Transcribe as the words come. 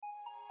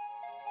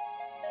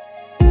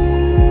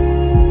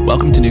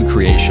Welcome to New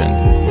Creation,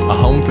 a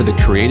home for the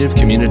creative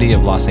community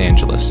of Los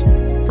Angeles.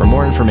 For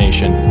more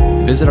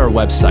information, visit our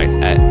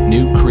website at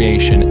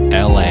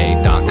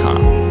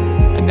newcreationla.com.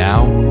 And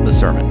now, the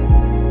sermon.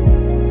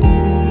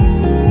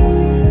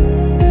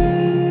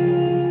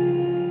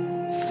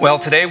 Well,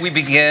 today we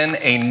begin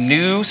a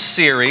new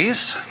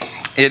series.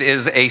 It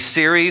is a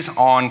series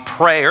on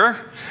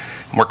prayer.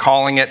 We're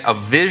calling it A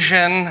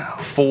Vision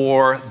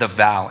for the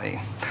Valley.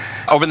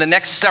 Over the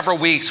next several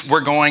weeks,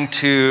 we're going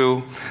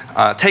to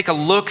take a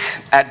look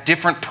at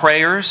different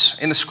prayers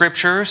in the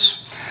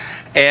scriptures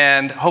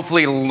and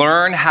hopefully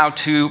learn how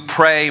to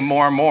pray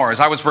more and more. As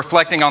I was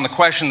reflecting on the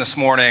question this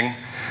morning,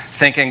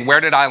 thinking, where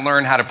did I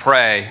learn how to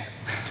pray?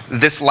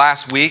 This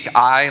last week,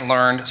 I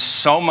learned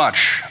so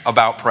much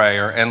about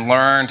prayer and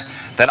learned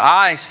that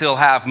I still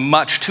have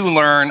much to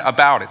learn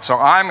about it. So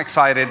I'm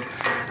excited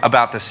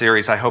about this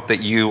series. I hope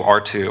that you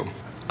are too.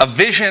 A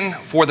vision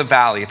for the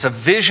valley. It's a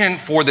vision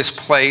for this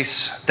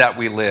place that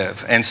we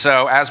live. And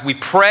so as we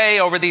pray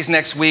over these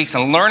next weeks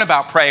and learn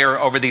about prayer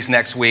over these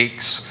next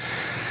weeks,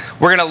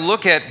 we're going to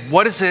look at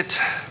what does it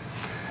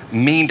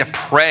mean to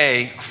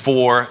pray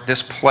for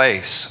this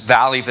place,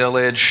 Valley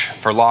Village,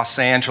 for Los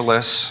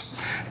Angeles,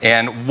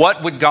 and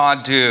what would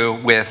God do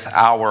with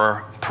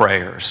our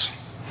prayers?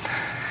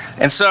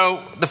 And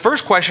so the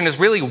first question is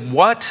really,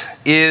 what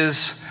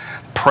is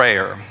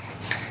prayer?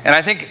 And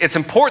I think it's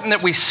important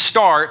that we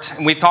start,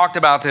 and we've talked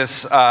about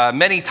this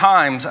many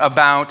times,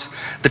 about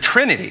the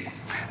Trinity.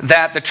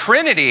 That the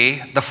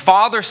Trinity, the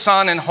Father,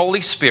 Son, and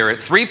Holy Spirit,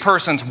 three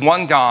persons,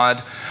 one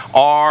God,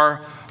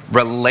 are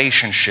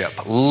relationship.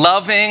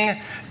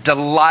 Loving,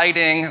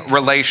 delighting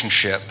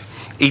relationship.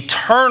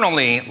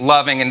 Eternally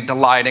loving and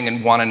delighting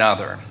in one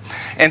another.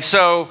 And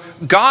so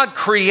God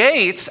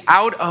creates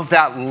out of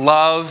that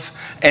love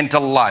and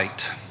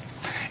delight.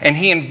 And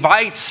He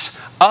invites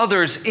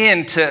others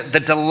into the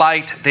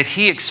delight that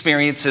He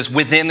experiences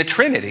within the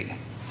Trinity.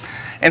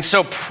 And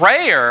so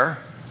prayer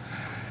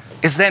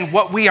is then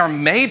what we are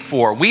made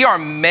for. We are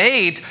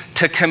made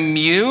to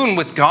commune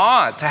with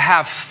God, to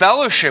have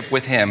fellowship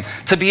with Him,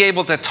 to be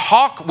able to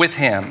talk with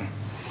Him.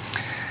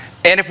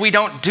 And if we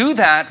don't do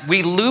that,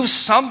 we lose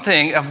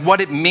something of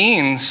what it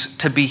means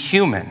to be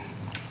human.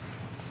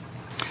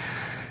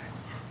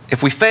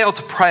 If we fail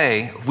to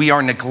pray, we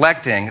are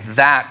neglecting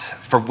that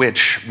for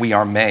which we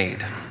are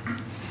made.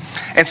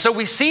 And so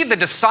we see the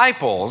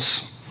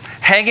disciples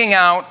hanging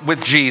out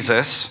with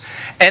Jesus,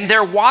 and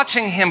they're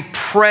watching Him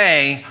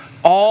pray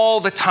all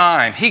the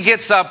time. He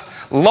gets up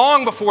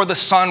long before the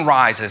sun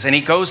rises, and He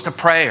goes to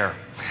prayer.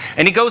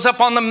 And He goes up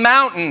on the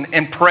mountain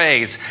and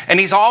prays. And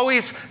He's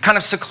always kind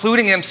of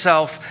secluding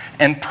Himself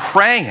and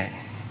praying.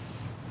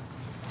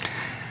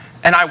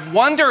 And I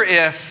wonder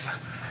if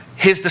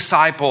His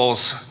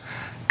disciples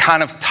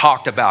kind of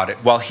talked about it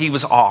while He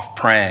was off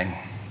praying,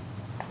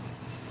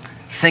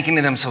 thinking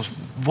to themselves,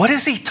 what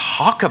does He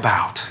talk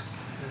about?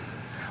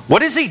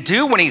 What does He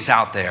do when He's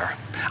out there?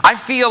 I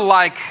feel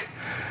like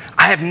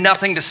I have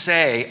nothing to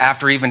say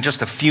after even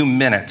just a few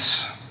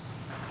minutes.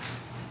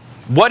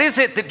 What is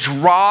it that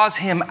draws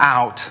Him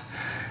out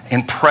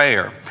in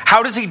prayer?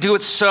 How does He do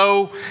it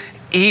so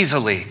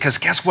easily? Because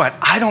guess what?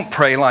 I don't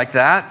pray like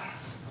that.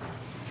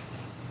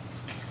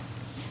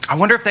 I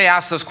wonder if they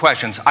ask those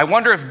questions. I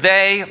wonder if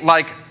they,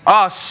 like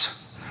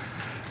us,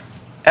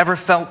 ever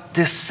felt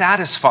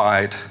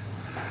dissatisfied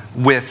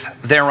with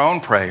their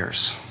own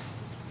prayers.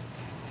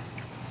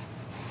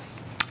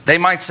 They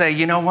might say,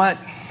 you know what?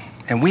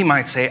 And we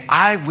might say,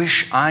 I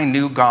wish I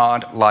knew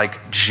God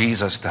like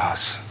Jesus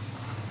does.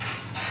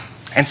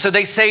 And so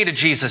they say to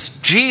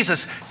Jesus,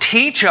 Jesus,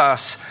 teach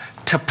us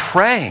to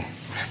pray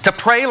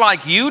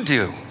like you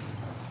do.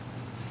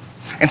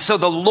 And so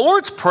the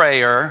Lord's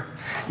Prayer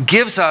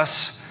gives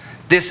us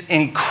this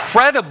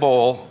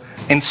incredible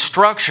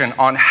instruction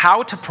on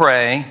how to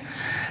pray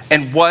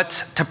and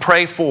what to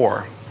pray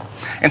for.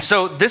 And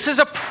so this is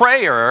a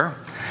prayer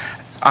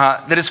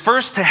that is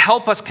first to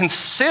help us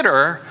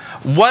consider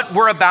what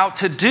we're about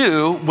to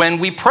do when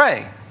we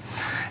pray.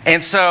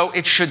 And so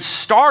it should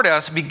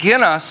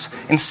begin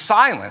us in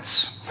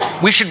silence.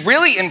 We should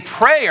really, in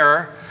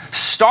prayer,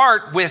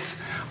 start with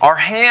our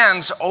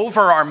hands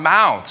over our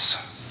mouths.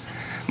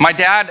 My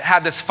dad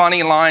had this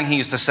funny line he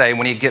used to say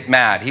when he'd get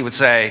mad. He would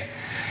say,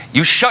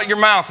 you shut your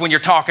mouth when you're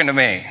talking to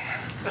me.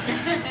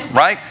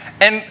 Right?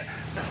 And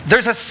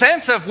there's a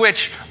sense of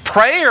which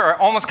prayer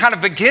almost kind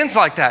of begins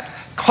like that.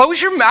 Close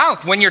your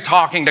mouth when you're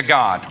talking to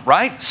God,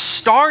 right?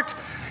 Start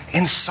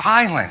in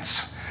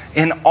silence,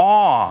 in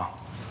awe,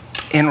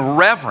 in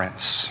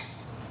reverence.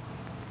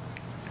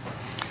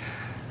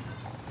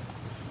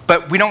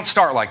 But we don't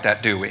start like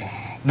that, do we?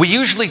 We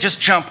usually just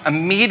jump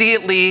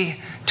immediately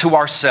to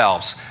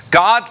ourselves.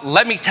 God,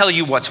 let me tell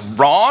you what's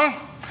wrong.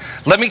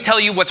 Let me tell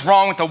you what's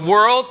wrong with the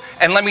world,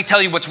 and let me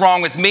tell you what's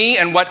wrong with me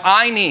and what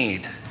I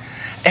need.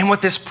 And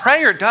what this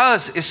prayer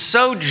does is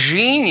so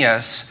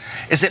genius,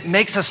 is it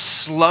makes us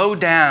slow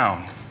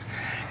down,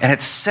 and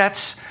it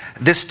sets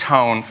this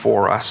tone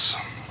for us.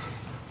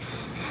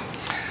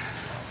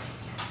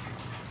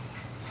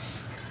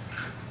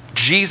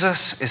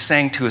 Jesus is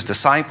saying to his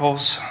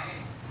disciples,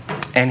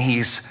 And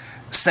he's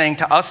saying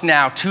to us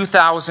now,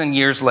 2,000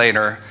 years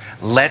later,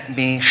 let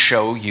me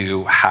show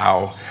you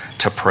how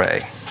to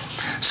pray.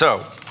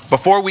 So,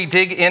 before we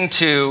dig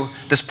into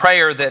this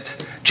prayer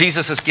that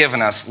Jesus has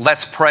given us,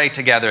 let's pray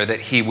together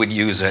that he would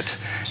use it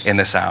in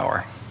this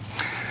hour.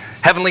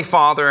 Heavenly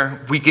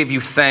Father, we give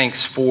you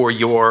thanks for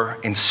your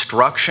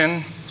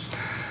instruction,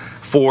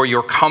 for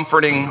your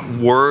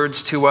comforting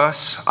words to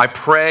us. I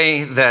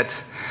pray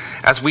that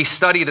as we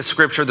study the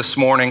scripture this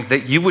morning,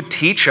 that you would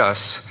teach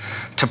us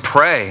to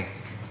pray.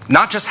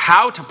 Not just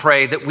how to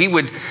pray, that we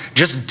would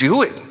just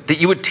do it.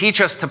 That you would teach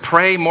us to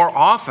pray more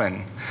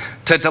often,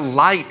 to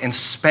delight in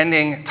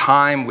spending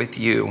time with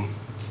you.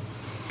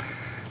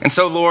 And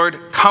so,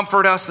 Lord,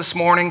 comfort us this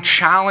morning,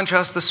 challenge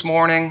us this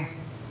morning.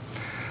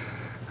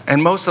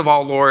 And most of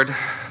all, Lord,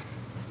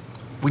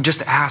 we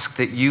just ask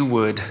that you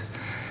would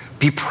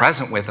be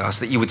present with us,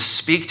 that you would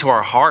speak to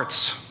our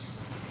hearts.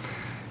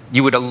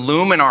 You would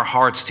illumine our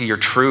hearts to your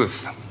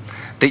truth,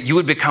 that you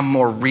would become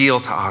more real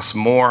to us,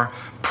 more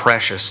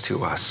precious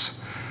to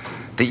us,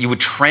 that you would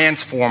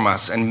transform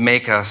us and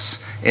make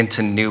us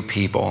into new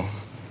people.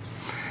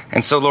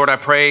 And so, Lord, I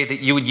pray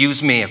that you would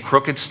use me, a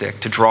crooked stick,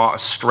 to draw a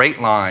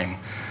straight line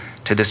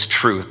to this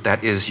truth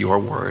that is your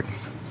word.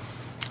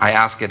 I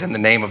ask it in the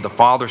name of the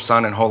Father,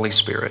 Son, and Holy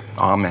Spirit.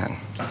 Amen.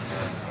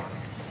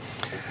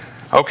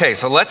 Okay,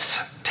 so let's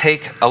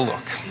take a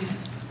look.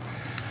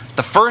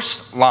 The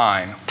first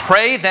line,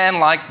 pray then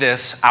like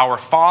this, our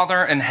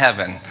Father in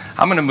heaven.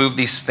 I'm going to move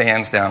these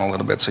stands down a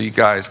little bit so you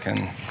guys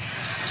can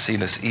see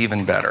this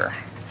even better.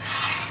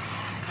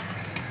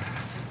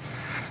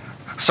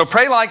 So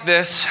pray like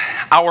this,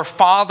 our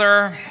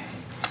Father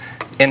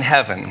in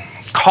heaven.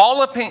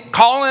 Call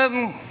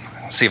him,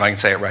 see if I can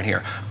say it right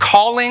here.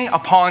 Calling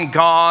upon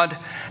God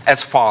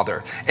as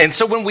Father. And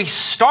so when we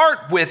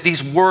start with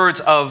these words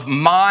of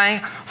my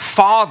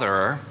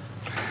Father,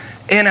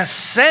 in a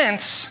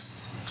sense,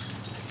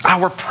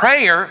 our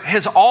prayer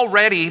has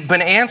already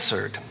been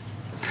answered.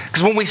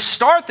 Because when we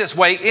start this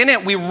way, in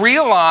it we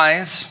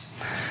realize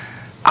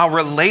our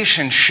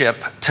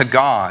relationship to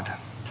God.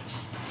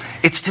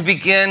 It's to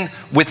begin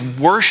with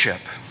worship.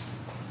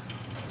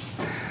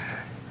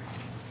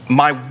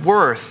 My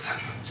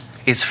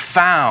worth is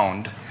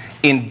found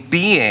in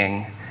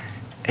being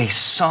a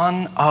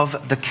son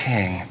of the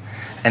King,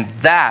 and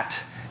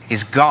that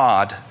is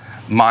God,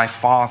 my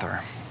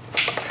Father.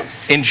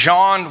 In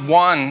John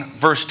 1,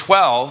 verse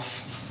 12,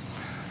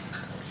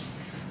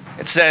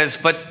 it says,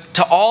 but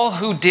to all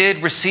who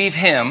did receive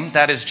him,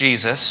 that is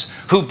Jesus,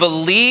 who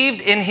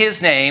believed in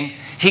his name,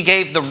 he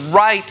gave the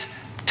right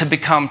to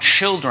become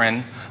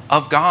children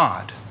of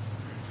God.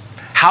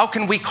 How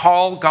can we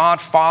call God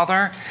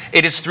Father?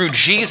 It is through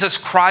Jesus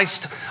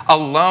Christ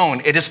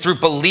alone. It is through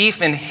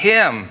belief in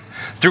him,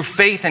 through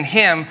faith in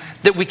him,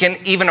 that we can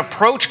even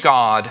approach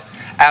God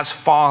as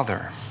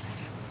Father.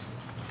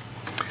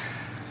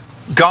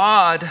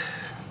 God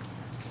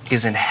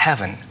is in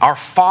heaven. Our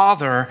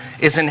Father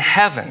is in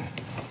heaven.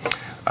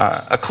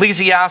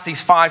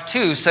 Ecclesiastes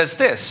 5:2 says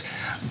this,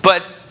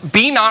 but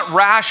be not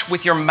rash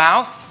with your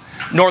mouth,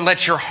 nor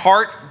let your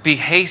heart be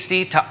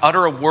hasty to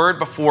utter a word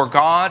before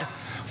God,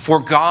 for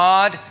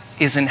God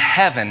is in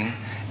heaven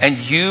and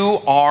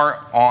you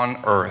are on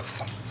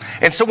earth.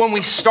 And so when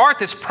we start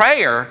this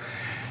prayer,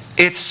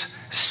 it's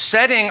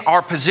setting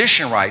our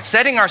position right,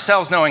 setting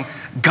ourselves knowing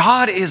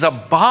God is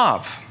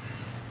above.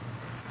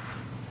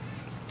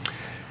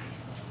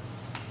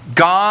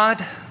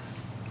 God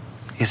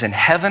is in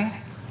heaven.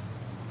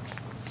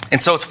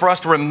 And so it's for us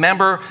to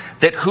remember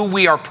that who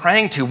we are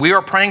praying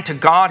to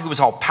God who is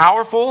all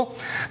powerful,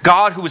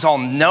 God who is all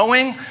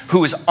knowing,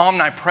 who is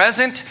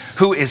omnipresent,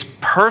 who is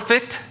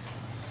perfect.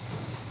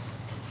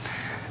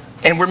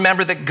 And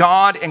remember that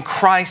God in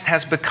Christ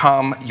has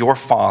become your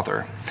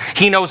Father.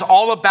 He knows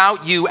all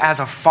about you as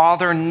a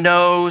father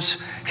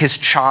knows his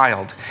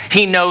child.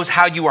 He knows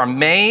how you are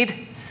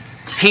made.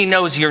 He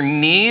knows your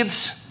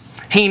needs.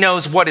 He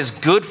knows what is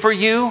good for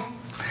you.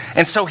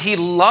 And so he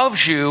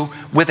loves you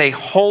with a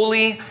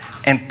holy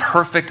and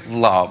perfect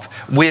love,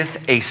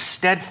 with a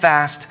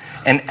steadfast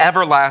and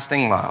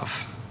everlasting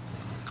love.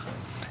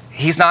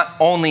 He's not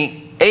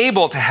only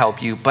able to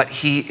help you, but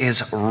he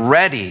is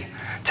ready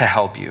to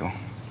help you.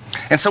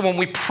 And so when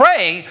we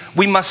pray,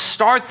 we must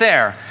start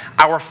there,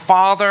 our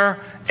Father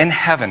in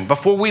heaven.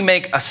 Before we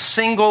make a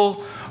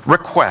single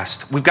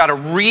request, we've got to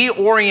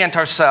reorient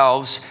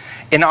ourselves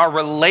in our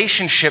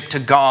relationship to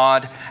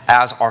God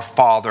as our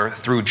Father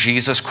through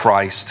Jesus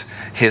Christ,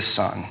 his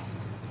Son.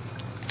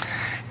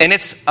 And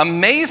it's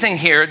amazing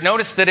here.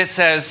 Notice that it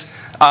says,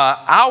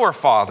 our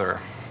Father.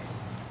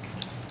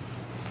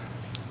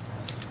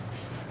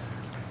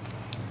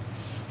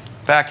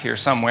 Back here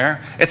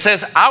somewhere. It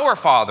says, our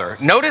Father.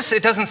 Notice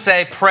it doesn't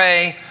say,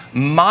 pray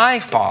my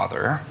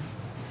Father,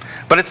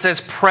 but it says,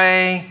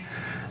 pray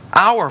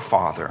our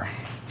Father.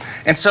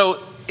 And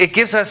so it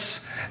gives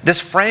us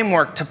this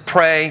framework to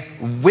pray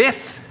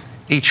with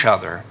each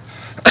other.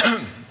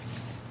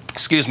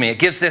 Excuse me. It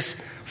gives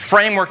this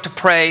framework to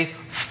pray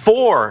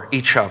for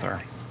each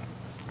other.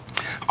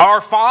 Our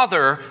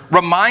Father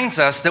reminds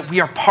us that we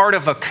are part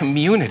of a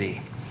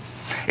community.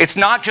 It's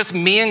not just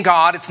me and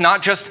God. It's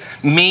not just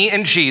me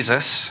and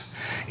Jesus.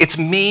 It's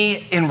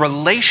me in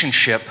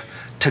relationship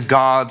to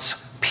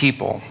God's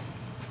people.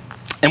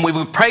 And when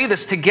we pray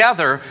this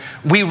together,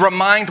 we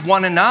remind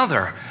one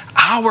another,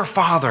 our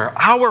Father,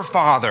 our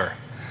Father.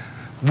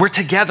 We're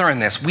together in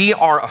this. We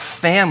are a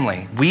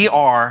family. We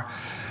are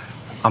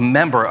a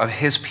member of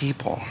His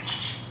people.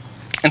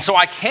 And so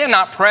I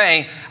cannot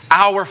pray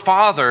our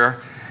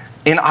Father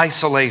in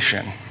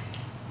isolation.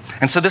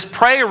 And so this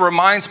prayer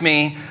reminds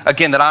me,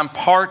 again, that I'm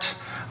part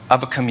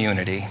of a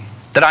community,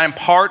 that I am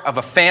part of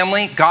a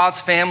family, God's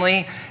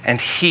family,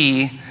 and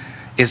He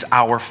is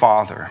our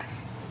Father.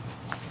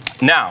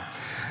 Now,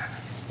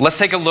 let's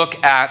take a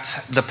look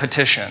at the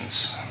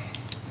petitions.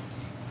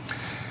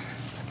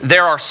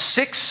 There are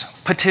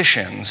 6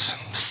 petitions,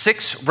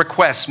 6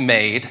 requests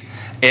made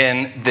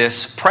in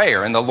this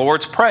prayer, in the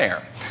Lord's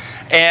Prayer.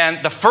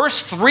 And the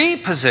first 3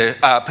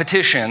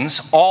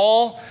 petitions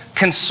all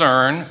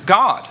concern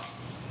God.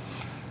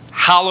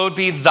 Hallowed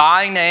be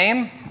thy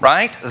name,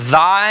 right?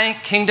 Thy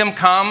kingdom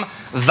come,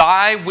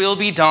 thy will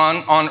be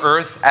done on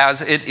earth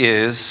as it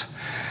is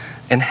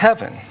in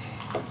heaven.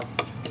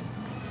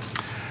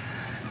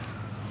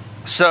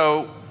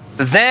 So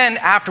then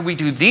after we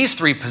do these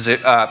 3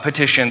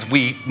 petitions,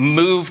 we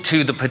move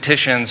to the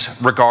petitions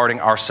regarding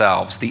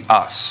ourselves, the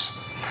us.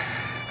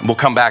 And we'll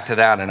come back to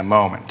that in a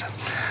moment.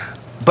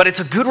 But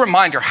it's a good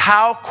reminder,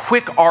 how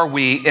quick are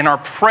we in our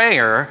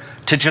prayer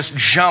to just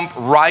jump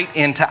right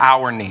into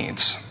our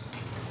needs?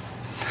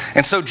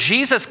 And so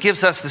Jesus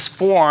gives us this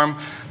form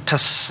to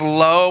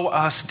slow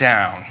us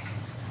down,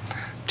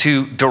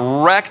 to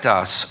direct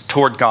us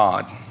toward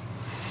God.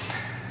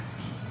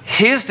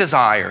 His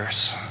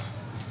desires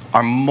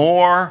are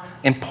more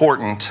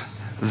important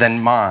than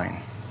mine.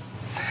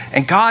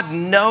 And God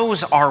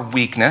knows our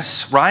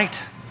weakness,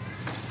 right?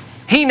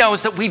 He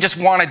knows that we just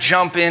want to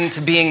jump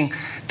into being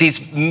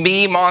these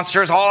me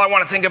monsters. All I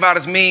want to think about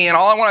is me, and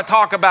all I want to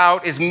talk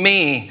about is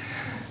me.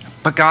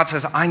 But God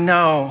says, I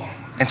know.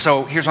 And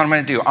so here's what I'm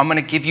going to do. I'm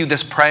going to give you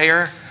this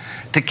prayer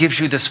that gives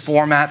you this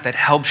format that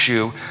helps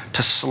you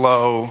to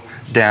slow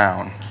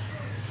down.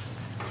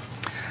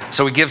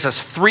 So he gives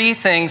us 3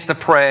 things to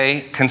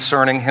pray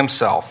concerning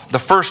himself. The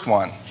first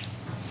one,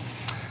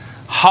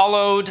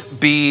 hallowed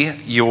be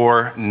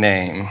your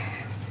name.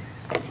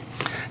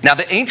 Now,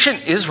 the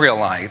ancient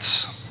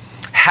Israelites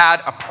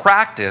had a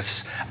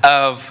practice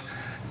of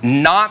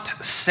not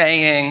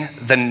saying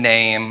the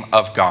name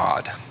of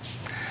God.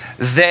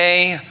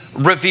 They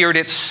revered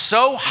it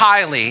so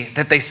highly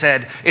that they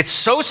said, it's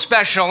so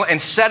special and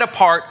set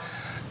apart,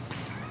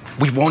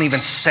 we won't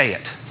even say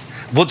it.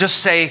 We'll just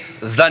say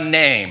the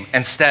name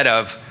instead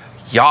of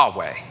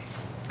Yahweh,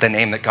 the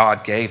name that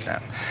God gave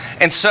them.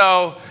 And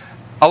so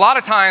a lot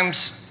of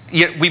times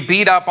we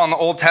beat up on the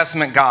Old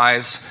Testament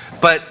guys,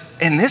 but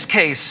in this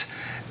case,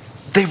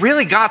 they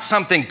really got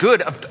something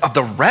good of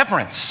the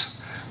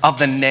reverence of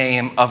the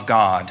name of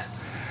God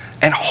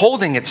and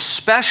holding it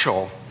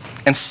special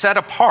and set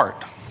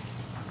apart.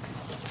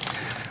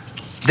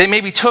 They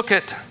maybe took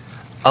it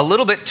a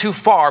little bit too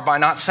far by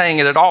not saying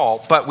it at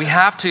all, but we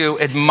have to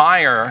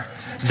admire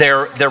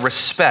their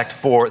respect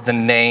for the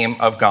name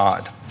of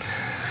God.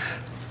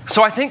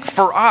 So I think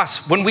for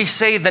us, when we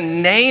say the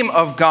name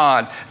of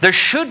God, there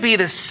should be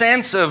this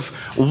sense of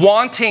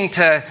wanting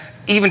to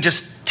even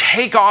just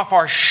take off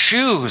our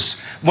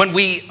shoes when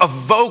we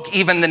evoke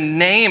even the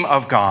name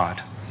of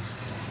God.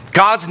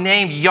 God's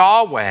name,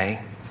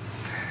 Yahweh,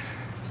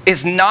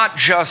 is not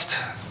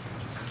just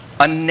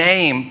a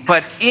name,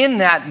 but in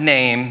that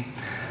name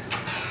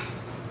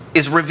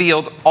is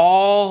revealed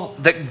all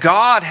that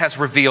God has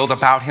revealed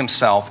about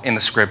himself in the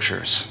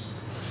scriptures.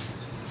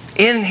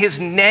 In his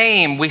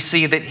name, we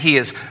see that he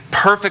is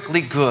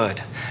perfectly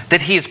good,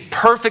 that he is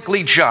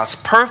perfectly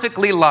just,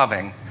 perfectly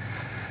loving.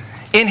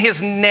 In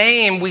his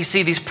name, we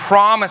see these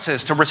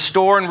promises to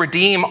restore and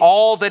redeem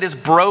all that is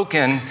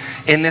broken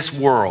in this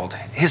world.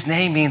 His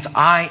name means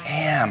I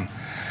am.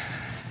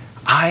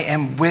 I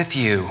am with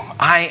you.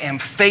 I am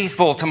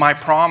faithful to my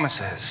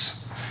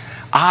promises.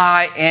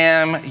 I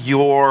am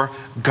your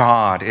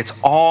God. It's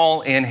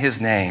all in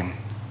his name.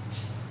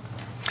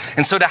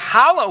 And so to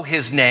hallow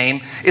his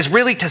name is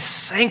really to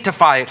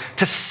sanctify it,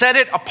 to set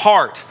it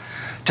apart,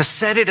 to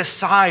set it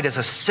aside as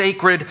a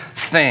sacred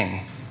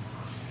thing.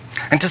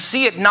 And to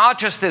see it not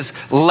just as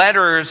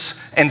letters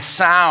and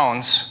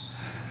sounds,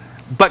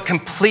 but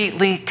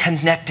completely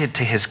connected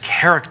to his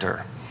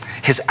character,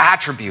 his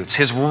attributes,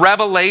 his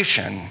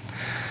revelation,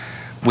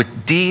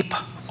 with deep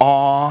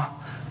awe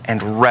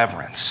and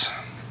reverence.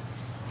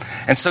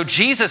 And so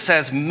Jesus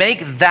says,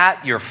 make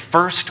that your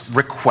first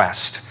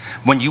request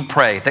when you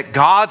pray, that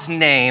God's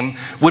name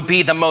would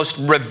be the most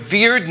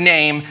revered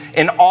name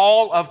in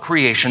all of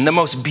creation, the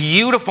most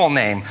beautiful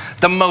name,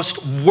 the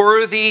most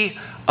worthy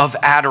of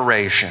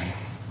adoration.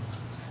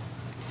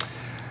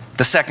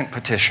 The second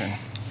petition,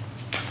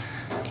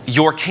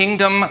 your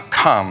kingdom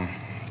come.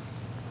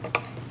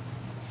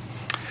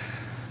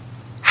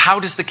 How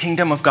does the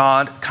kingdom of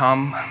God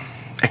come?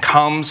 It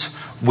comes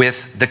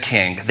with the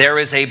king. There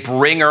is a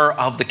bringer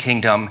of the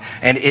kingdom,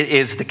 and it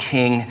is the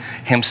king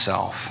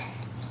himself.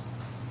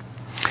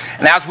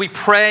 And as we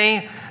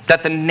pray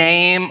that the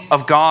name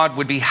of God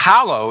would be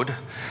hallowed,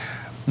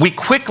 we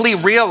quickly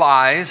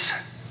realize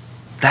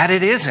that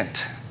it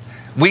isn't.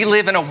 We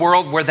live in a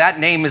world where that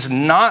name is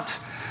not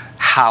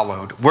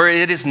hallowed, where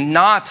it is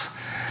not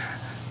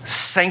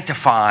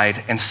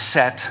sanctified and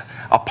set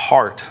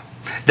apart.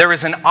 There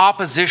is an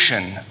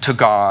opposition to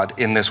God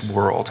in this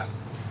world.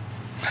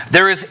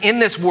 There is in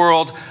this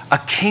world a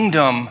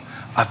kingdom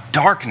of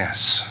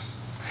darkness.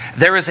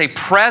 There is a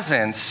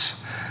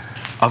presence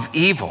of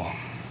evil.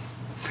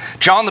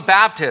 John the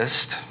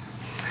Baptist,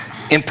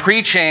 in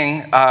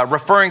preaching,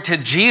 referring to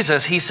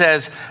Jesus, he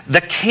says,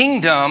 the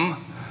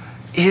kingdom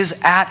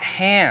is at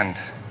hand.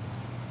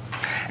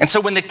 And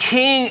so when the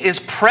king is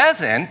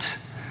present,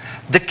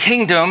 the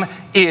kingdom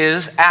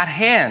is at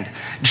hand.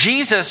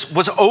 Jesus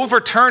was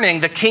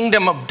overturning the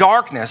kingdom of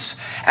darkness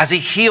as he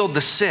healed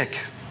the sick,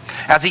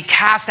 as he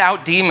cast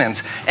out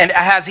demons, and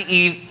as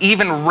he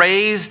even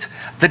raised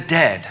the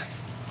dead.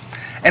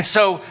 And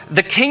so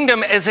the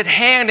kingdom is at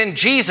hand in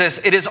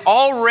Jesus. It is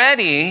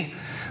already,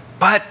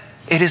 but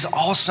it is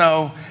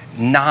also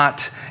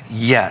not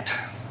yet.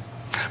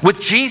 With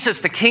Jesus,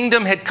 the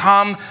kingdom had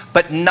come,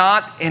 but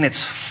not in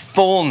its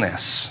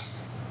fullness.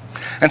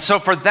 And so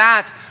for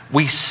that,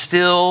 we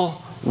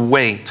still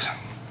wait.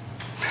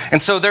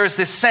 And so there's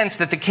this sense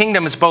that the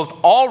kingdom is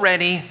both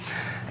already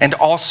and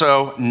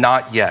also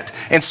not yet.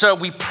 And so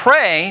we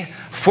pray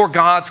for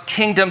God's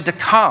kingdom to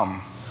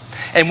come.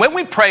 And when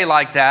we pray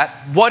like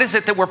that, what is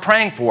it that we're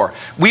praying for?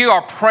 We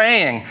are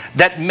praying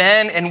that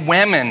men and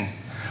women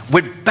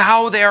would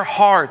bow their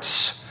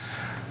hearts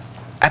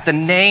at the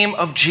name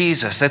of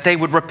Jesus, that they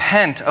would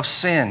repent of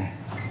sin.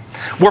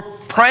 We're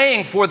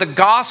praying for the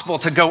gospel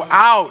to go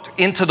out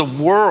into the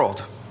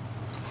world.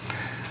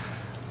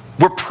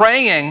 We're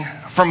praying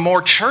for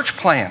more church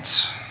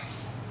plants.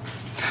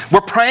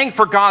 We're praying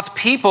for God's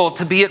people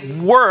to be at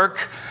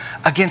work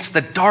against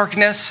the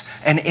darkness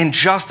and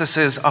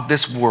injustices of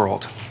this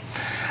world.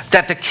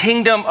 That the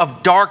kingdom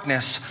of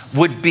darkness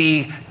would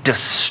be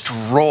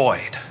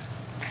destroyed.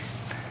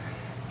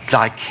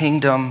 Thy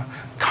kingdom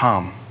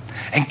come.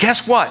 And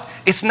guess what?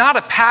 It's not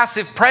a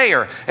passive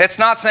prayer. It's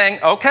not saying,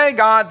 okay,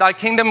 God, thy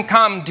kingdom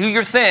come, do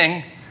your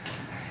thing.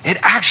 It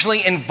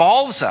actually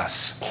involves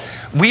us.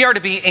 We are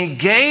to be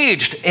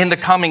engaged in the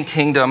coming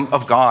kingdom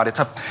of God. It's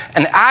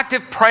an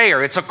active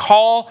prayer. It's a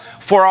call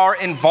for our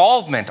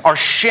involvement, our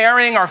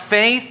sharing our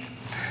faith.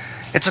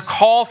 It's a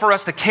call for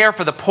us to care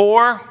for the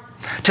poor,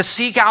 to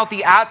seek out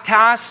the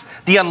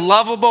outcasts, the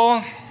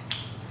unlovable,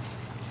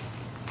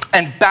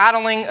 and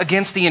battling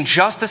against the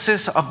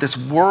injustices of this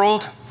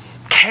world,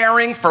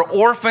 caring for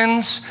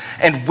orphans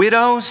and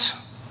widows.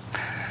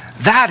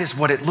 That is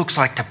what it looks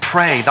like to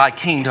pray, thy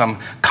kingdom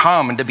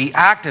come, and to be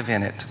active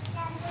in it.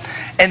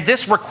 And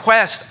this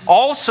request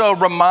also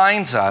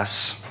reminds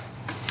us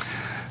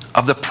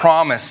of the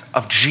promise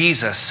of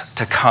Jesus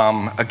to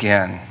come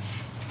again.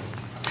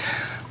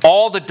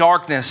 All the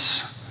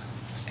darkness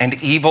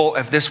and evil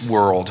of this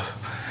world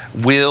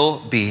will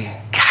be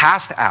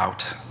cast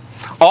out.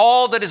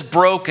 All that is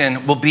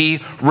broken will be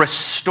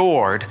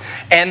restored,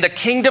 and the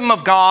kingdom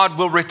of God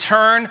will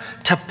return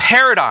to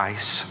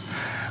paradise,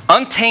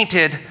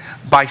 untainted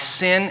by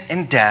sin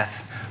and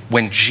death,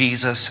 when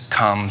Jesus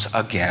comes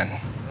again.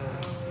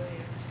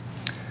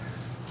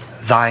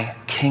 Thy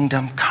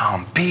kingdom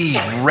come. Be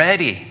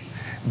ready.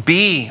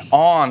 Be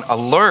on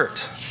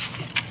alert.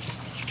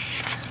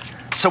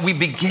 So we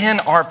begin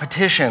our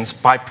petitions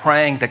by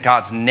praying that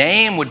God's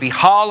name would be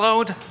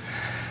hallowed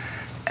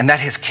and that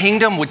his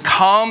kingdom would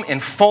come in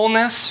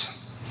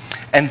fullness.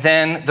 And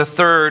then the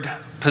third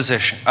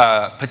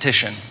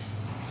petition.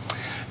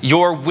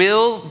 Your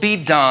will be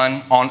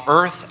done on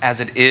earth as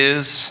it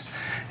is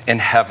in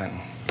heaven.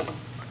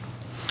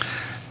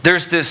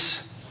 There's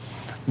this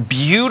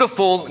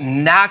beautiful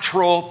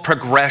natural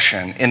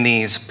progression in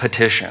these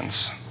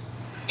petitions.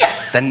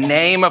 The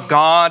name of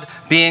God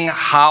being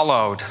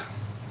hallowed.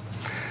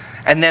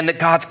 And then that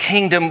God's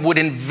kingdom would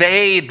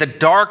invade the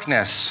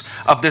darkness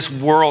of this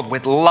world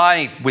with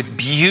life, with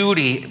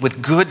beauty,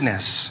 with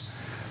goodness.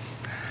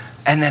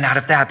 And then out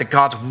of that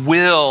God's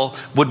will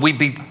would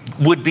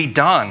be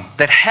done.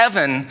 That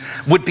heaven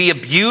would be a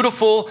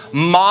beautiful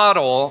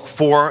model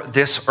for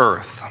this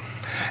earth.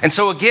 And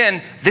so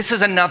again, this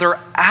is another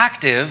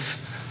active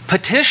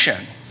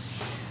petition.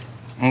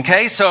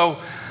 Okay, so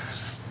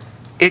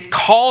it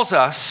calls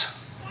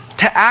us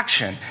to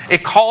action.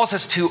 It calls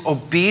us to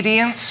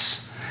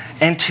obedience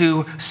and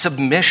to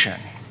submission.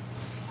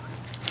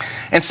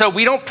 And so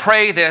we don't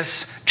pray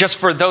this just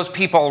for those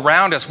people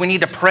around us. We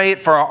need to pray it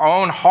for our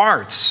own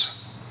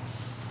hearts.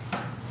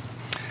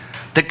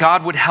 That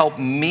God would help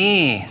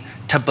me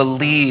to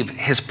believe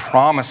his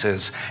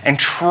promises and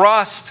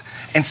trust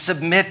and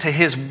submit to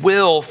his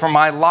will for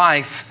my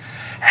life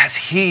as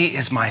he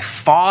is my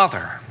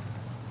Father.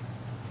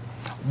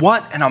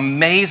 What an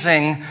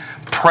amazing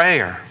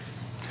prayer.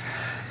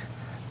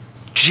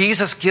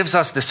 Jesus gives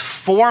us this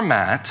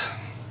format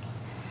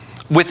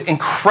with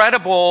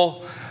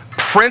incredible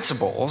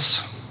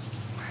principles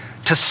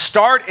to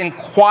start in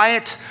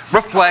quiet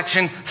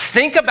reflection.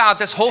 Think about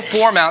this whole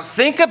format.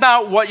 Think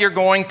about what you're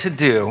going to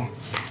do.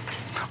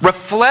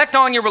 Reflect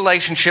on your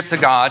relationship to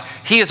God.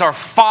 He is our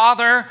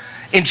Father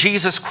in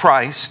Jesus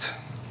Christ.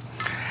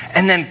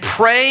 And then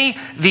pray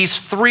these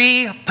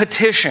 3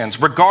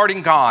 petitions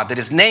regarding God: that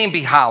his name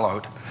be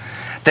hallowed,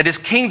 that his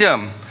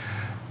kingdom,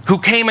 who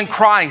came in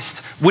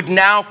Christ, would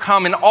now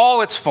come in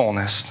all its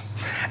fullness,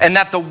 and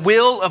that the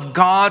will of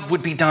God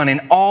would be done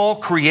in all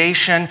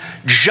creation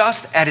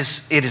just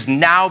as it is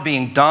now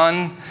being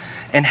done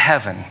in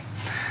heaven.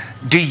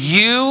 Do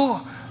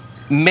you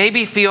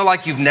maybe feel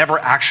like you've never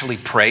actually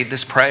prayed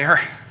this prayer?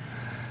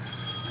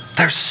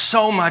 There's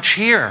so much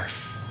here.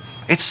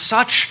 It's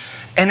such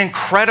an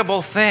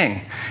incredible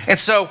thing. And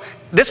so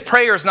this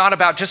prayer is not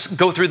about just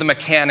go through the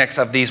mechanics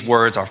of these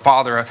words, our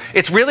Father.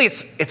 It's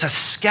a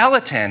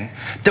skeleton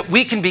that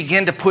we can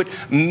begin to put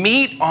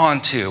meat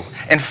onto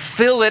and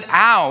fill it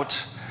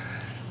out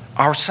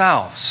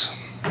ourselves.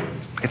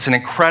 It's an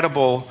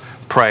incredible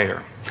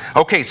prayer.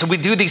 Okay, so we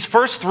do these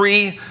first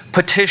 3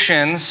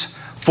 petitions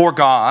for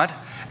God,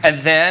 and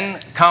then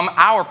come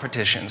our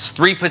petitions.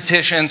 3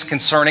 petitions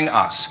concerning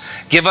us.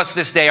 Give us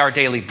this day our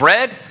daily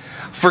bread.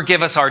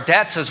 Forgive us our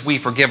debts as we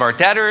forgive our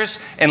debtors,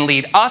 and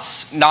lead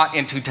us not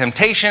into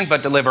temptation,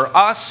 but deliver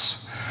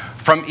us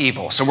from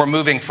evil. So we're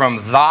moving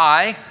from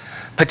thy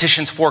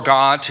petitions for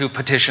God to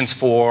petitions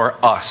for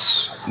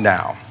us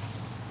now.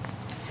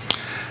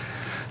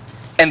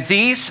 And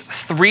these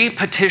 3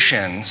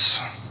 petitions,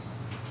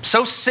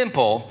 so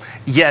simple,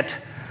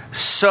 yet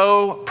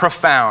so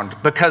profound,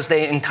 because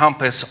they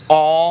encompass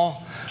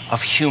all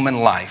of human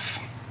life.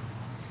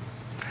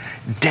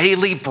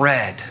 Daily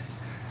bread.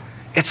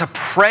 It's a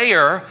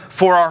prayer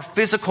for our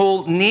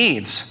physical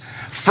needs.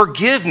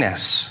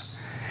 Forgiveness.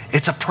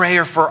 It's a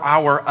prayer for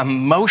our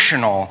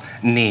emotional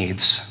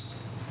needs.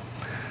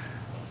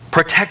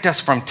 Protect us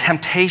from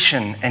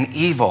temptation and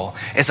evil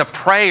is a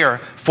prayer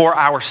for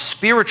our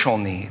spiritual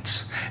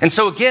needs. And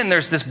so again,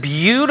 there's this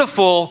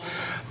beautiful,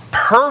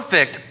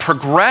 perfect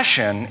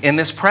progression in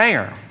this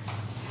prayer.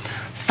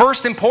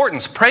 First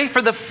importance, pray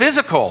for the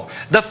physical.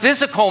 The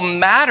physical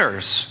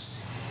matters.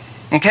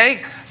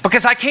 Okay?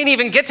 Because I can't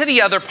even get to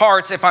the other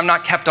parts if I'm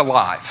not kept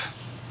alive.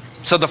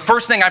 So the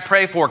first thing I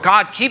pray for,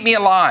 God, keep me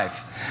alive.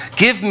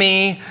 Give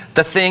me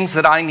the things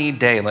that I need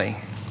daily.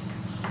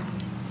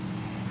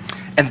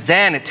 And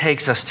then it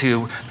takes us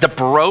to the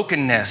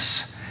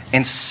brokenness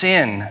and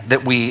sin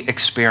that we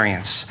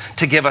experience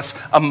to give us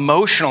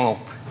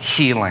emotional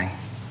healing.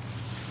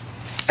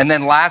 And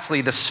then lastly,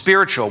 the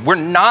spiritual. We're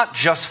not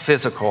just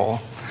physical,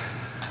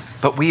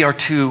 but we are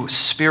too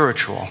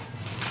spiritual.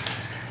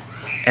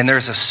 And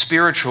there's a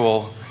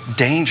spiritual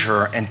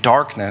danger and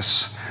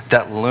darkness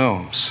that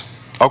looms.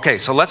 Okay,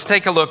 so let's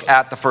take a look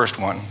at the first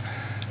one.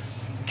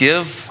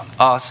 Give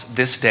us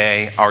this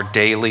day our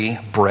daily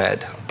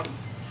bread.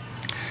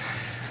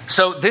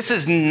 So this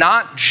is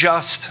not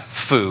just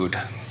food.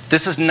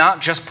 This is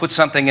not just put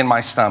something in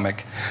my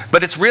stomach,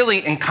 but it's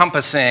really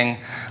encompassing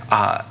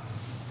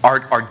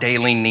our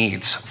daily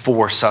needs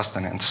for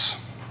sustenance.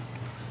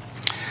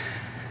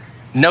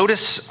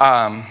 Notice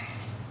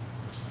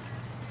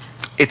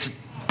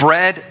it's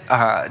bread.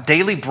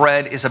 Daily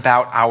bread is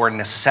about our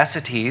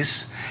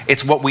necessities.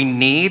 It's what we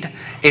need.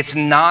 It's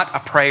not a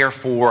prayer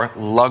for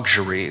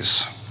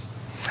luxuries.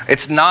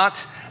 It's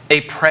not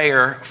a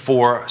prayer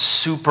for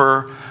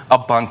super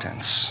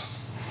abundance.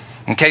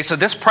 Okay, so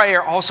this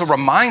prayer also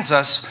reminds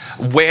us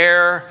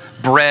where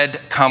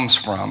bread comes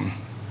from.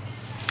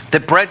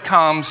 That bread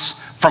comes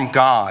from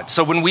God.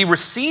 So when we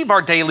receive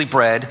our daily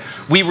bread,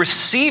 we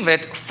receive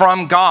it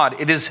from God.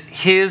 It is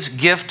His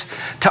gift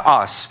to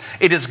us.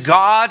 It is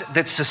God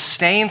that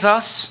sustains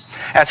us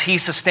as He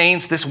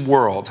sustains this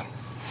world.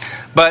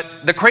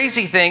 But the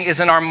crazy thing is,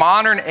 in our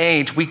modern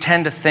age, we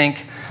tend to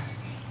think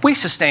we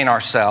sustain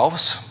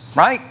ourselves,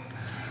 right?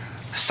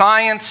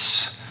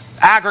 Science,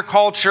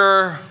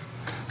 agriculture,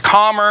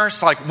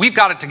 commerce, like we've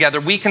got it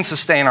together. We can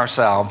sustain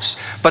ourselves.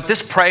 But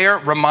this prayer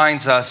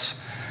reminds us,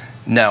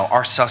 no,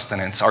 our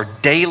sustenance, our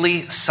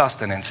daily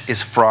sustenance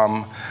is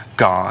from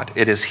God.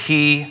 It is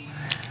He,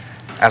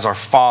 as our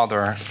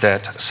Father,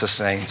 that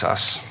sustains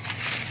us.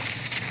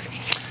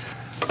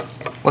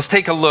 Let's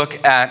take a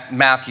look at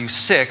Matthew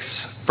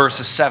 6,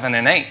 verses 7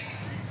 and 8.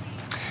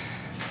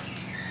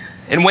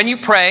 And when you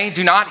pray,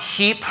 do not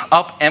heap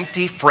up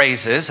empty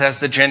phrases as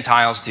the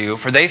Gentiles do,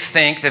 for they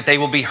think that they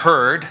will be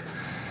heard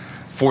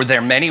for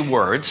their many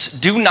words.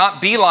 Do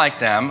not be like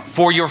them,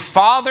 for your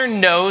Father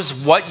knows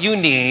what you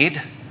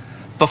need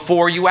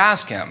before you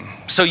ask Him.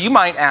 So you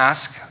might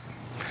ask,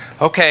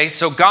 okay,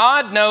 so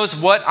God knows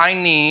what I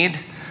need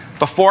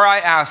before I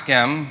ask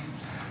Him,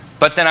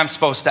 but then I'm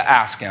supposed to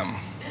ask Him.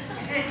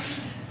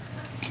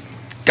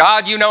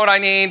 God, you know what I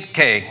need?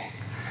 Okay,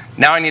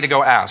 now I need to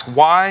go ask.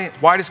 Why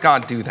does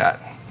God do that?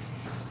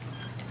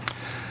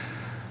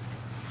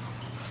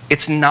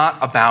 It's not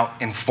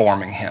about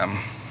informing Him,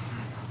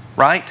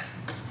 right?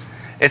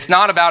 It's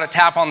not about a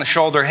tap on the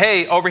shoulder.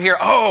 Hey, over here.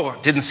 Oh,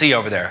 didn't see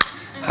over there.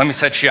 Let me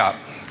set you up.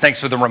 Thanks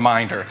for the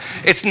reminder.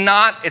 It's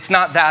not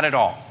that at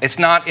all. It's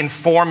not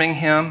informing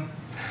him.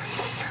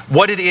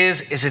 What it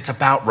is it's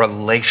about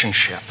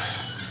relationship.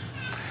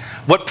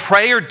 What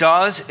prayer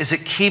does is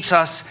it keeps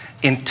us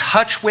in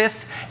touch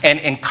with and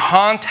in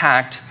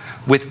contact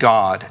with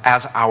God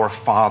as our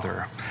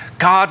Father.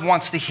 God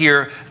wants to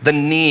hear the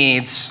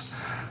needs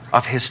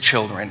of his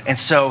children. And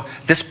so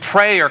this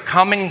prayer,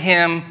 coming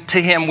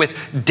to him with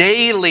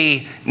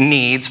daily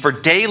needs for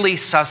daily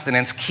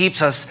sustenance,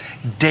 keeps us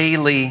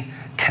daily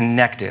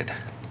connected.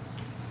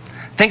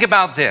 Think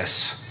about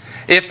this.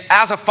 If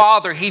as a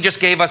father, he just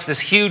gave us this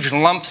huge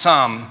lump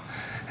sum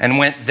and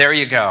went, there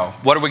you go,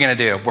 what are we going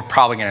to do? We're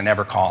probably going to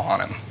never call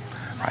on him.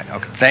 Right,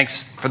 okay,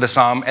 thanks for the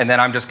sum, and then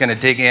I'm just going to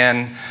dig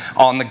in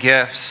on the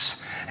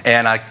gifts,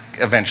 and I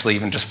eventually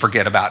even just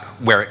forget about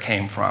where it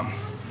came from.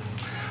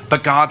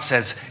 But God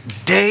says,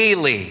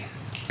 daily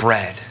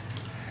bread.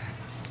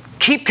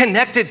 Keep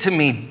connected to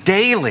me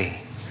daily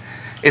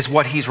is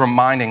what he's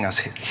reminding us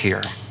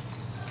here.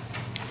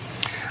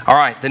 All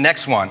right, the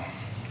next one.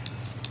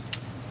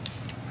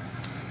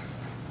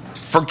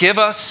 Forgive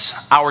us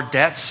our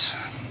debts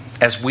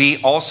as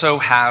we also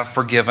have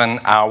forgiven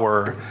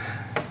our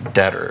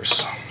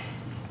debtors.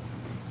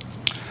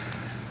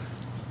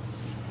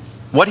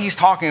 What he's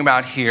talking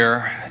about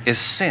here is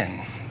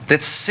sin.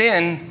 That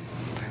sin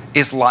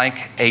is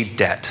like a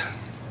debt.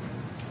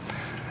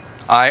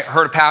 I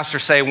heard a pastor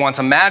say once,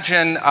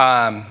 imagine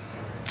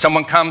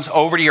someone comes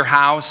over to your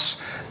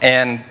house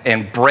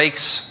and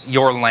breaks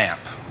your lamp,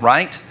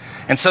 right?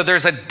 And so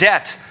there's a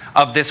debt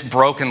of this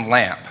broken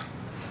lamp.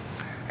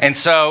 And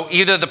so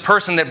either the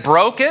person that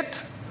broke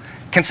it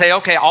can say,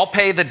 okay, I'll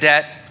pay the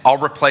debt, I'll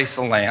replace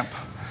the lamp.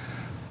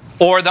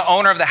 Or the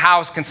owner of the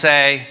house can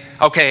say,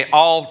 okay,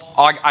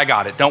 I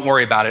got it, don't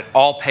worry about it,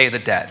 I'll pay the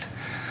debt.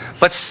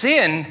 But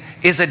sin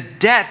is a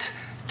debt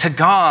to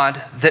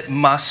God that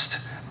must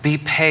be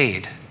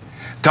paid.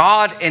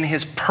 God in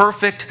his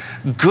perfect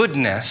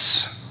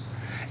goodness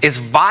is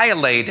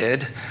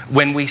violated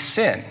when we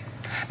sin.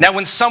 Now,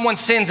 when someone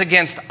sins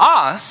against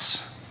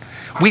us,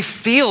 we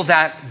feel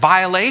that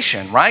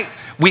violation, right?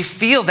 We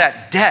feel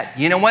that debt.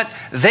 You know what?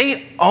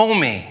 They owe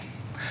me.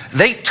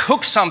 They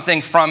took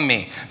something from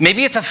me.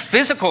 Maybe it's a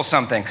physical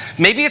something.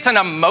 Maybe it's an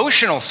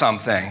emotional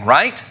something,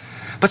 right?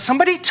 But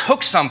somebody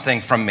took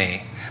something from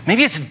me.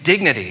 Maybe it's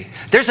dignity.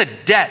 There's a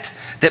debt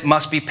that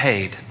must be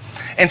paid.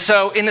 And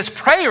so in this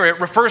prayer, it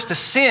refers to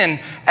sin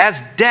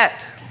as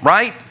debt,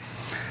 right?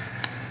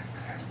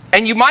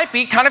 And you might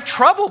be kind of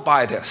troubled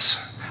by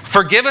this.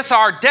 Forgive us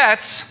our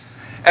debts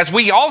as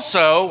we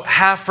also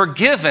have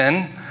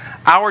forgiven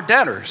our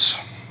debtors.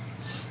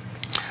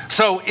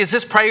 So is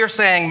this prayer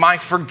saying my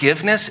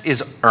forgiveness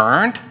is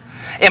earned?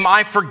 Am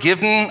I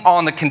forgiven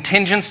on the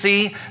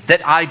contingency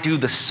that I do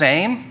the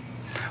same?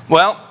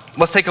 Well,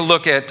 let's take a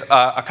look at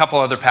a couple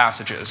other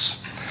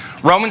passages.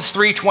 Romans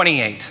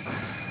 3:28.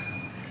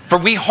 For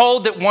we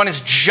hold that one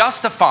is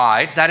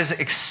justified, that is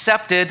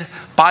accepted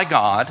by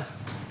God,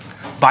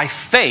 by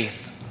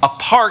faith,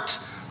 apart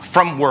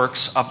from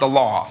works of the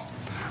law.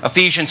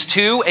 Ephesians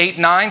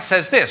 2:8-9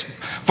 says this,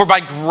 for by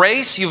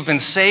grace you've been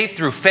saved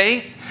through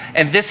faith,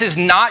 and this is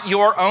not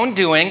your own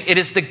doing, it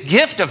is the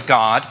gift of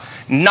God,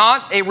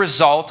 not a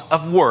result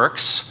of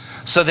works,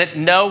 so that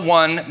no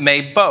one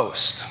may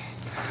boast.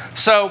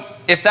 So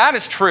if that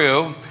is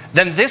true,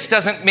 then this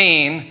doesn't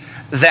mean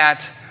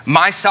that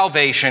my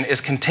salvation is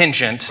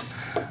contingent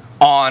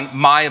on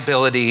my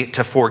ability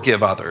to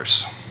forgive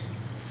others.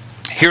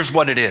 Here's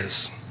what it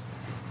is.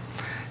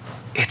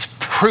 It's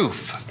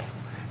proof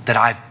that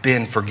I've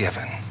been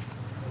forgiven.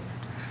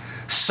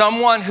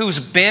 Someone who's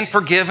been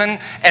forgiven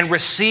and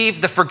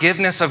received the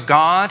forgiveness of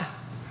God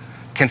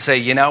can say,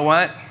 you know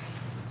what?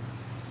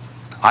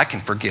 I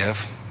can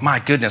forgive. My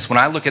goodness, when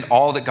I look at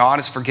all that God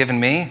has forgiven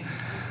me,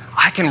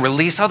 I can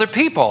release other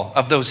people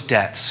of those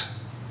debts.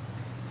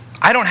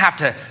 I don't have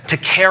to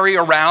carry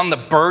around the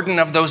burden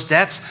of those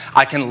debts.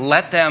 I can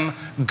let them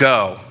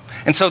go.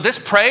 And so this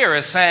prayer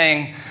is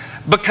saying,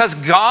 because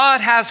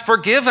God has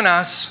forgiven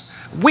us,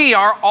 we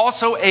are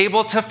also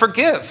able to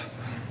forgive.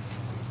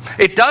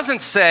 It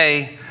doesn't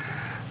say,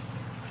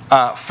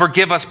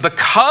 forgive us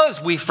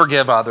because we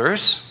forgive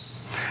others.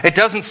 It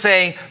doesn't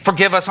say,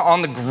 forgive us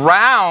on the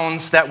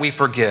grounds that we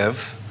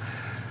forgive.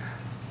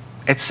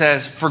 It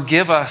says,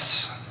 forgive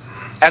us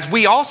as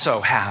we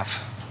also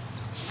have.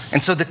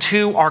 And so the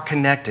two are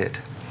connected.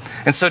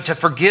 And so to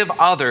forgive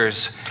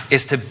others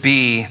is to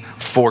be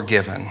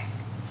forgiven.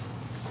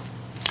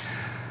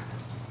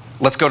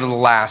 Let's go to the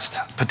last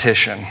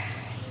petition.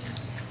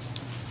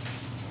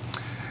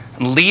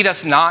 Lead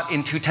us not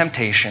into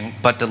temptation,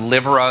 but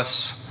deliver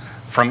us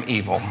from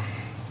evil.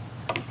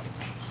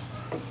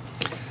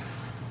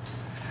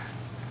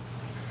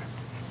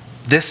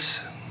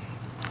 This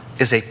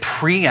is a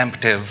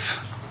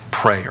preemptive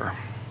prayer.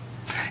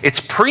 It's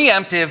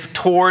preemptive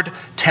toward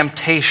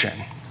temptation.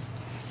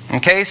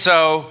 Okay,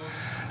 so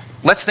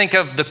let's think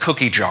of the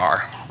cookie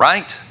jar,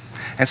 right?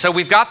 And so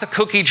we've got the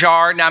cookie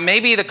jar. Now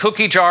maybe the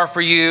cookie jar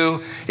for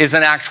you is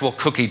an actual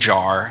cookie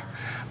jar,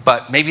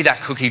 but maybe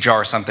that cookie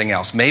jar is something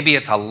else. Maybe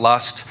it's a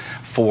lust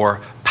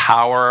for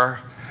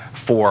power,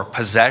 for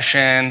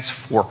possessions,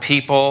 for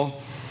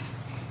people.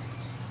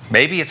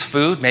 Maybe it's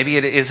food. Maybe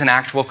it is an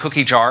actual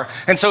cookie jar.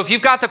 And so if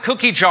you've got the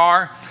cookie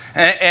jar,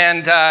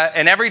 and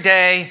every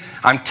day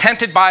I'm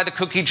tempted by the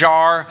cookie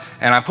jar,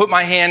 and I put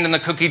my hand in the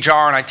cookie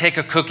jar and I take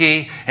a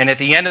cookie, and at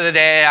the end of the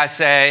day I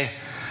say,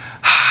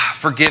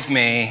 forgive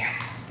me,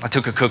 I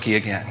took a cookie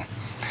again.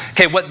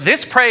 Okay, what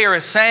this prayer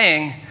is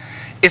saying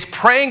is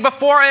praying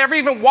before I ever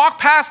even walk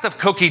past the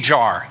cookie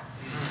jar.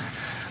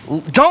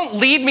 Don't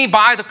lead me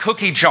by the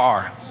cookie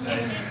jar.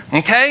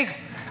 Okay?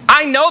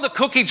 I know the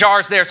cookie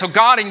jar is there, so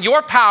God, in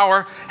your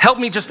power, help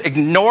me just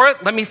ignore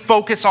it. Let me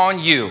focus on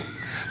you.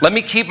 Let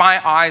me keep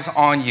my eyes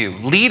on you.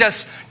 Lead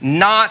us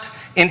not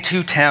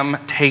into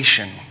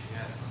temptation.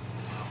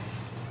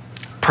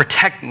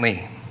 Protect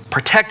me.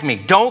 Protect me.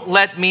 Don't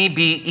let me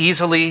be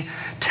easily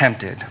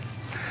tempted.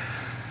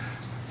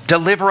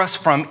 Deliver us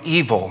from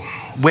evil.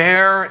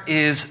 Where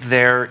is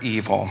there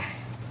evil?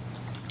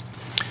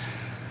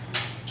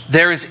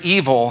 There is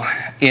evil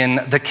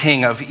in the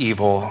king of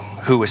evil,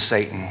 who is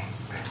Satan.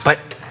 But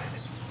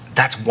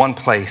that's one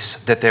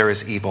place that there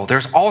is evil.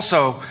 There's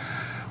also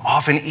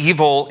often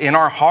evil in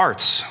our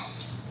hearts.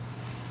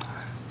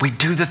 We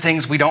do the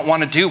things we don't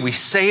want to do. We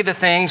say the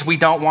things we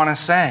don't want to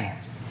say.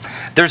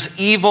 There's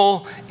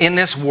evil in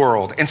this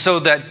world. And so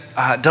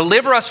that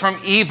deliver us from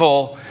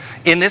evil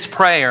in this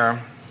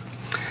prayer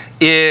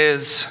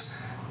is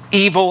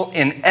evil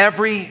in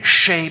every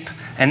shape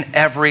and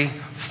every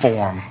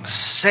form.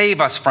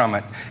 Save us from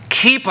it.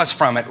 Keep us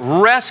from it.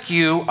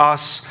 Rescue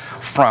us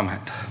from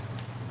it.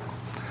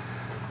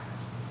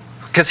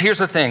 Because here's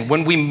the thing.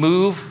 When we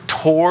move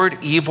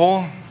toward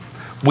evil,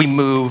 we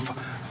move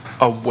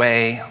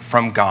away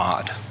from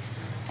God.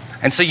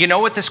 And so you know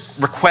what this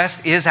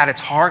request is at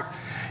its heart?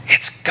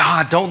 It's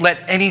God, don't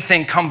let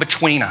anything come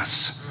between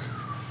us.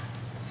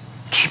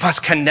 Keep us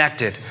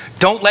connected.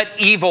 Don't let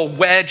evil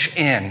wedge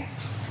in.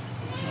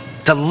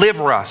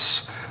 Deliver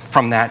us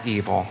from that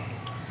evil.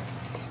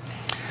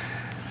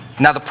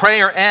 Now the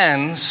prayer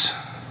ends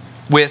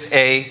with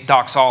a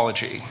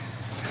doxology.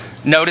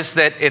 Notice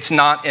that it's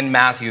not in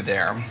Matthew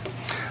there.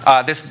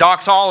 This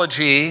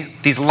doxology,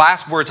 these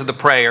last words of the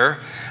prayer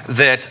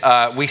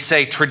that we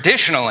say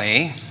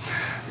traditionally,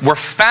 were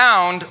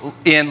found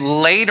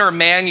in later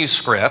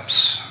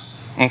manuscripts.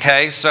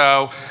 Okay,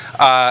 so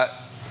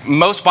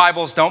most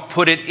Bibles don't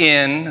put it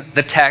in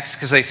the text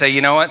because they say,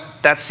 you know what,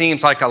 that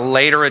seems like a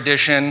later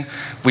edition.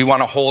 We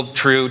want to hold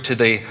true to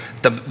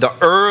the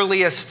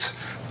earliest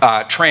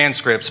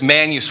transcripts,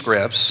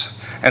 manuscripts,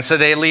 and so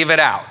they leave it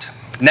out.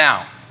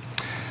 Now,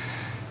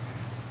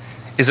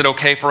 is it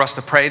okay for us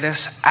to pray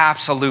this?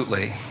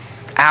 Absolutely.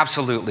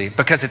 Absolutely.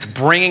 Because it's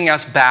bringing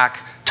us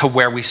back to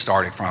where we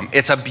started from.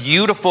 It's a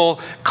beautiful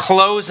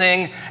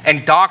closing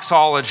and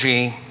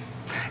doxology.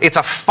 It's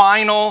a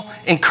final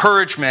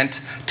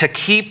encouragement to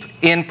keep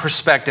in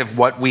perspective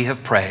what we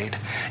have prayed.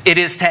 It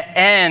is to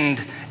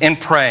end in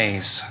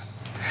praise.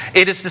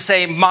 It is to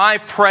say, my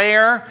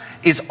prayer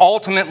is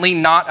ultimately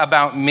not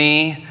about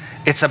me.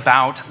 It's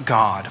about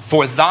God.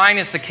 For thine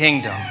is the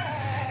kingdom,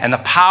 and the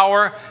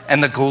power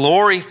and the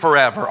glory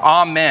forever.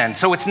 Amen.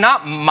 So it's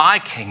not my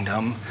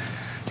kingdom,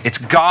 it's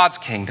God's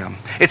kingdom.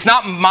 It's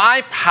not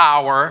my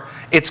power,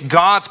 it's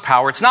God's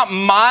power. It's not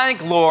my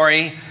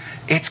glory,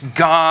 it's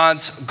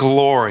God's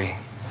glory.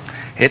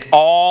 It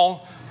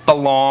all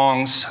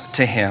belongs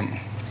to Him.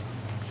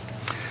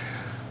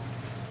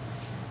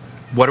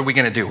 What are we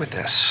going to do with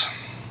this?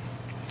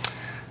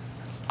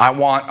 I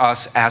want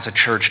us as a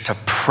church to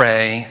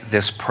pray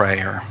this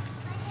prayer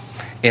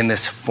in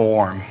this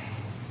form.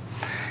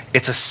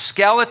 It's a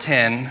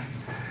skeleton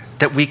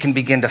that we can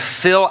begin to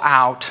fill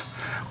out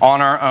on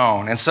our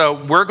own. And so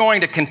we're going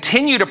to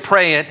continue to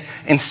pray it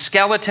in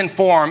skeleton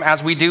form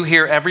as we do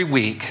here every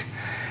week,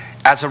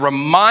 as a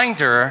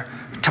reminder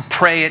to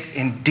pray it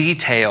in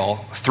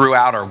detail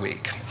throughout our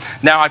week.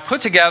 Now, I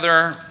put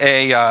together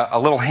a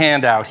little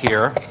handout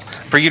here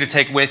for you to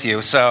take with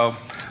you. So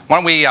why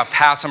don't we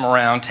pass them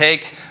around?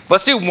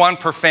 Let's do one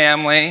per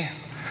family,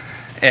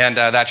 and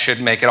that should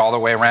make it all the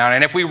way around.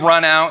 And if we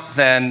run out,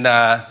 then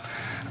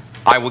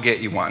I will get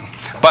you one.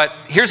 But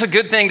here's a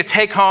good thing to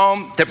take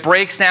home that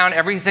breaks down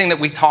everything that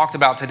we talked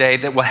about today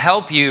that will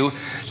help you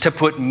to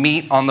put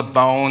meat on the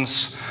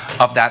bones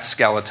of that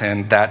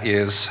skeleton that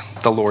is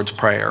the Lord's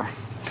Prayer.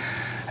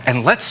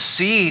 And let's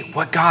see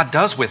what God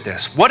does with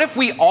this. What if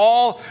we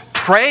all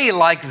pray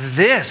like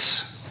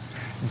this,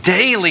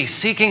 daily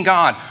seeking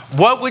God?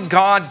 What would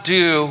God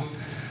do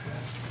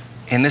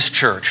in this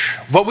church?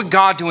 What would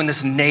God do in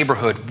this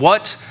neighborhood?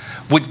 What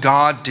would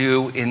God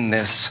do in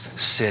this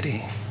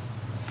city?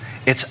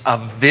 It's a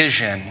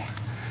vision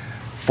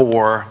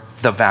for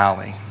the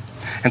valley.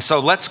 And so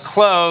let's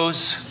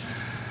close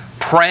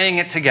praying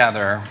it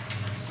together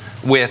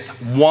with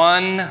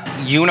one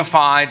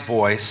unified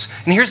voice.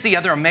 And here's the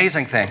other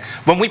amazing thing.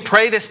 When we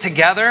pray this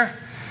together,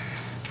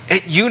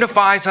 it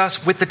unifies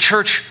us with the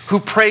church who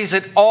prays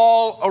it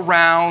all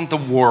around the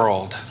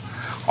world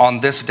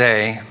on this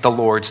day, the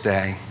Lord's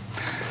Day.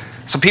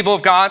 So people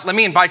of God, let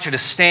me invite you to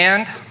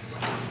stand.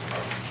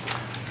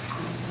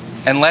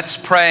 And let's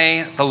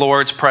pray the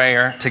Lord's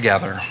Prayer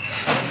together.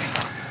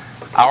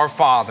 Our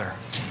Father,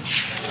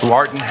 who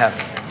art in heaven,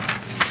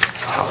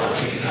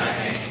 hallowed be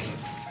thy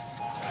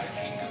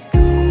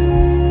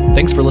name.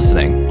 Thanks for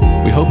listening.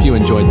 We hope you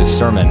enjoyed this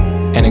sermon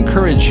and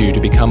encourage you to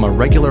become a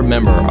regular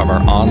member of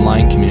our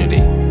online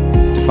community.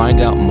 To find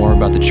out more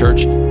about the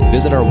church,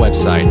 visit our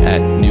website at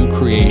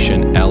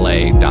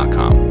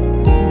newcreationla.com.